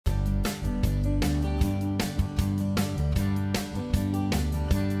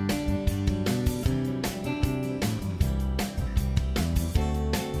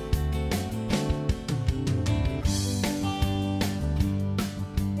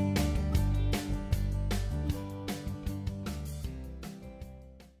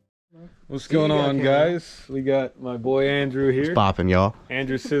What's going on, guys? We got my boy Andrew here. It's popping, y'all.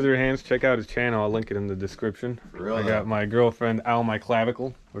 Andrew Scissorhands. Check out his channel. I'll link it in the description. I got my girlfriend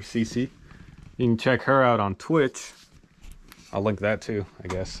OwMyClavicle, or CC. You can check her out on Twitch. I'll link that too, I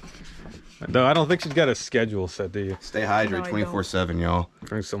guess. Though I don't think she's got a schedule set, do you? Stay hydrated 24/7, y'all.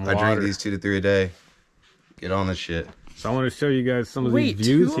 Drink some water. I drink these 2 to 3 a day. Get on this shit. So I want to show you guys some of these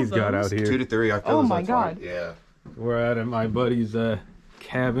views he's got out here. 2 to 3. I feel oh my god. Yeah. We're at my buddy's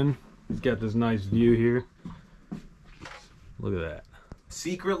cabin. He's got this nice view here. Look at that.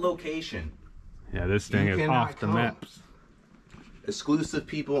 Secret location. Yeah, this thing is off the maps. Exclusive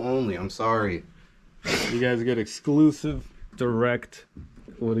people only. I'm sorry. You guys get exclusive, direct,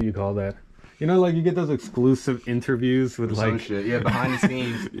 what do you call that? You know, like you get those exclusive interviews with like... Some shit. Yeah, behind the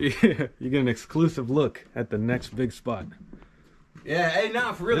scenes. Yeah, you get an exclusive look at the next big spot. Yeah, hey,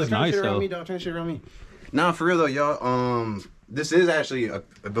 nah, for real. It's nice, shit around me, dog. Turn shit around me. Nah, for real, though, y'all. This is actually,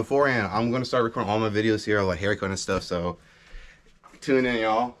 beforehand, I'm going to start recording all my videos here, like haircut and stuff, so tune in,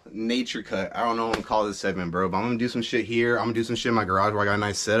 y'all. Nature cut. I don't know what I'm going to call this segment, bro, but I'm going to do some shit here. I'm going to do some shit in my garage where I got a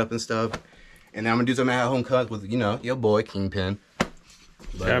nice setup and stuff. And then I'm going to do some at-home cuts with, you know, your boy, Kingpin.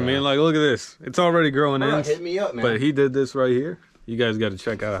 But, yeah, I mean, like, look at this. It's already growing in. Hit me up, man. But he did this right here. You guys got to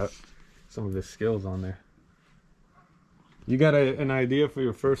check out some of his skills on there. You got an idea for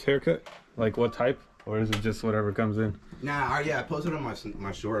your first haircut? Like what type? Or is it just whatever comes in? Nah, yeah, I posted on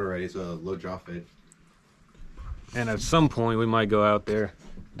my short already. It's a low drop fade. And at some point, we might go out there,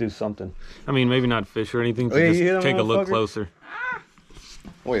 do something. I mean, maybe not fish or anything, but just take a look closer.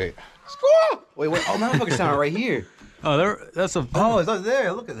 Wait. Squirrel! Wait. Oh, motherfucker sound right here. Oh, that's a... Oh, it's up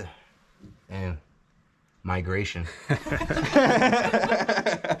there. Look at that. Damn. Migration.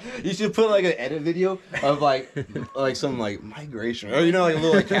 You should put like an edit video of like some like migration, or you know, like a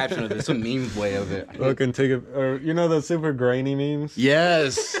little like caption of it, some meme way of it. Fucking take it, or you know those super grainy memes?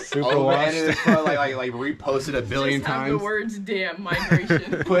 Yes. Super washed. like reposted a billion Just have times. the words "damn"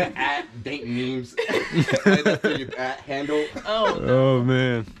 migration. Put at date memes. Like that's your at handle. Oh. No. Oh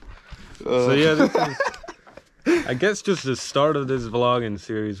man. So yeah, this is, I guess, just the start of this vlogging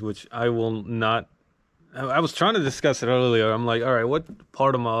series, which I will not. I was trying to discuss it earlier. I'm like, all right, what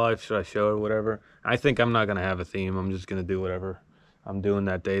part of my life should I show or whatever? I think I'm not going to have a theme. I'm just going to do whatever I'm doing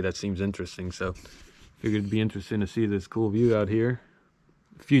that day that seems interesting. So figured it'd be interesting to see this cool view out here.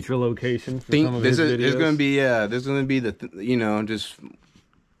 Future location for some of his videos. There's going to be, there's going to be you know, just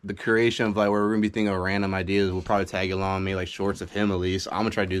the creation of like where we're going to be thinking of random ideas. We'll probably tag along, maybe like shorts of him at least. I'm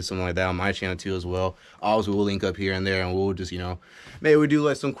going to try to do something like that on my channel too as well. Always we'll link up here and there and we'll just, you know, maybe we do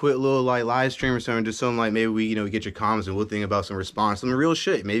like some quick little like live stream or something, just something like maybe we, you know, get your comments and we'll think about some response, some real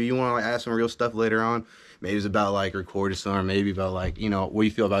shit. Maybe you want to like ask some real stuff later on. Maybe it's about like recording something, maybe about like, you know, what you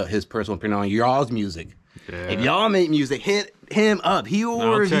feel about his personal opinion on y'all's music. Yeah. If y'all make music, hit him up. He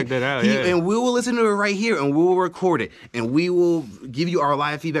will check that out. Yeah. And we will listen to it right here, and we will record it, and we will give you our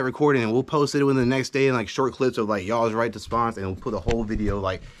live feedback recording, and we'll post it within the next day in like short clips of like y'all's right response, and we'll put a whole video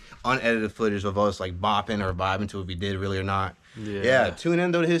like unedited footage of us like bopping or vibing to if we did really or not. Yeah. Tune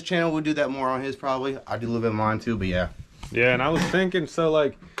in though to his channel. We'll do that more on his probably. I do a little bit of mine too, but yeah. Yeah, and I was thinking, so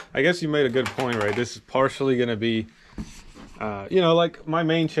like, I guess you made a good point, right? This is partially gonna be. You know, like my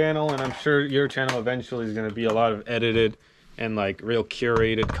main channel, and I'm sure your channel eventually is going to be a lot of edited and like real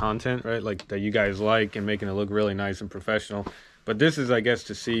curated content, right? Like that you guys like and making it look really nice and professional. But this is, I guess,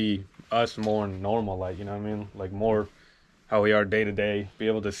 to see us more normal, like, you know what I mean? Like more how we are day to day, be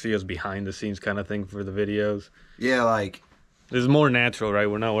able to see us behind the scenes kind of thing for the videos. Yeah, like. This is more natural, right?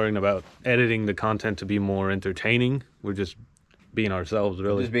 We're not worrying about editing the content to be more entertaining. We're just being ourselves,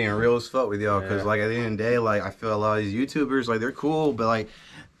 really. Just being real as fuck with y'all, because like at the end of the day, like I feel a lot of these YouTubers, like they're cool, but like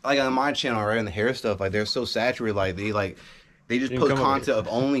on my channel, right, and the hair stuff, like they're so saturated, like they just post content of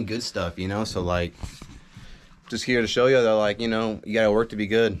only good stuff, you know. So like, just here to show you that, like, you know, you gotta work to be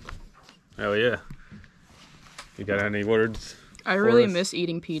good. Hell yeah. You got any words? I really miss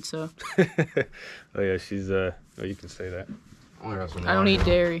eating pizza. Oh yeah, she's oh, you can say that. I don't eat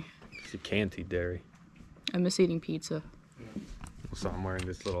dairy. She can't eat dairy. I miss eating pizza. So I'm wearing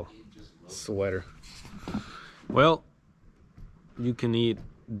this little sweater. Well, you can eat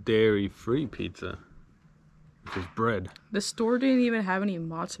dairy-free pizza, which is bread. The store didn't even have any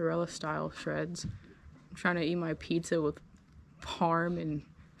mozzarella-style shreds. I'm trying to eat my pizza with parm and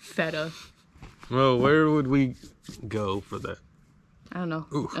feta. Well, where would we go for that? I don't know.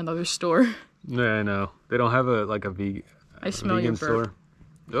 Ooh. Another store. Yeah, I know. They don't have a vegan. I smell your burp. Store.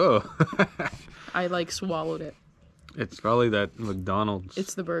 Oh. I like swallowed it. It's probably that McDonald's.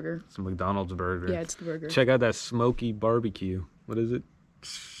 It's the burger. It's a McDonald's burger. Yeah, it's the burger. Check out that smoky barbecue. What is it?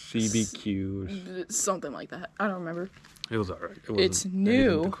 CBQ. Something like that. I don't remember. It was alright. It It's wasn't new.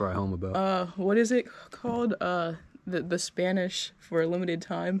 anything to cry home about. What is it called? The Spanish for a limited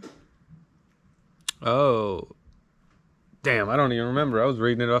time. Oh. Damn, I don't even remember. I was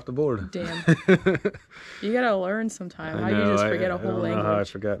reading it off the board. Damn. You gotta learn sometime. How I you know, just forget a I whole don't know language? how I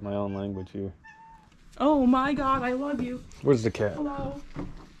forgot my own language here. Oh my god, I love you. Where's the cat? Hello.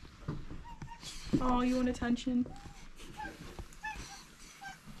 Oh, you want attention?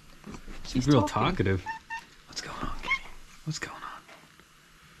 She's real talkative. What's going on, kitty? What's going on?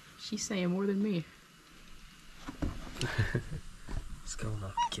 She's saying more than me. What's going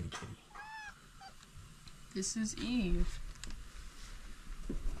on, kitty? This is Eve.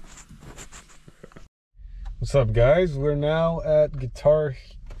 What's up, guys? We're now at Guitar...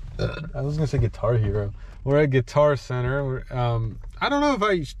 I was gonna say Guitar Hero. We're at Guitar Center. I don't know if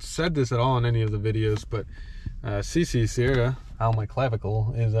I said this at all in any of the videos, but CC Sierra,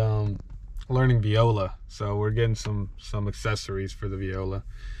 OwMyClavicle, is learning viola. So we're getting some accessories for the viola.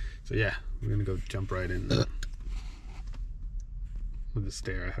 So yeah, we're gonna go jump right in. With the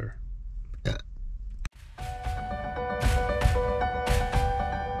stare at her.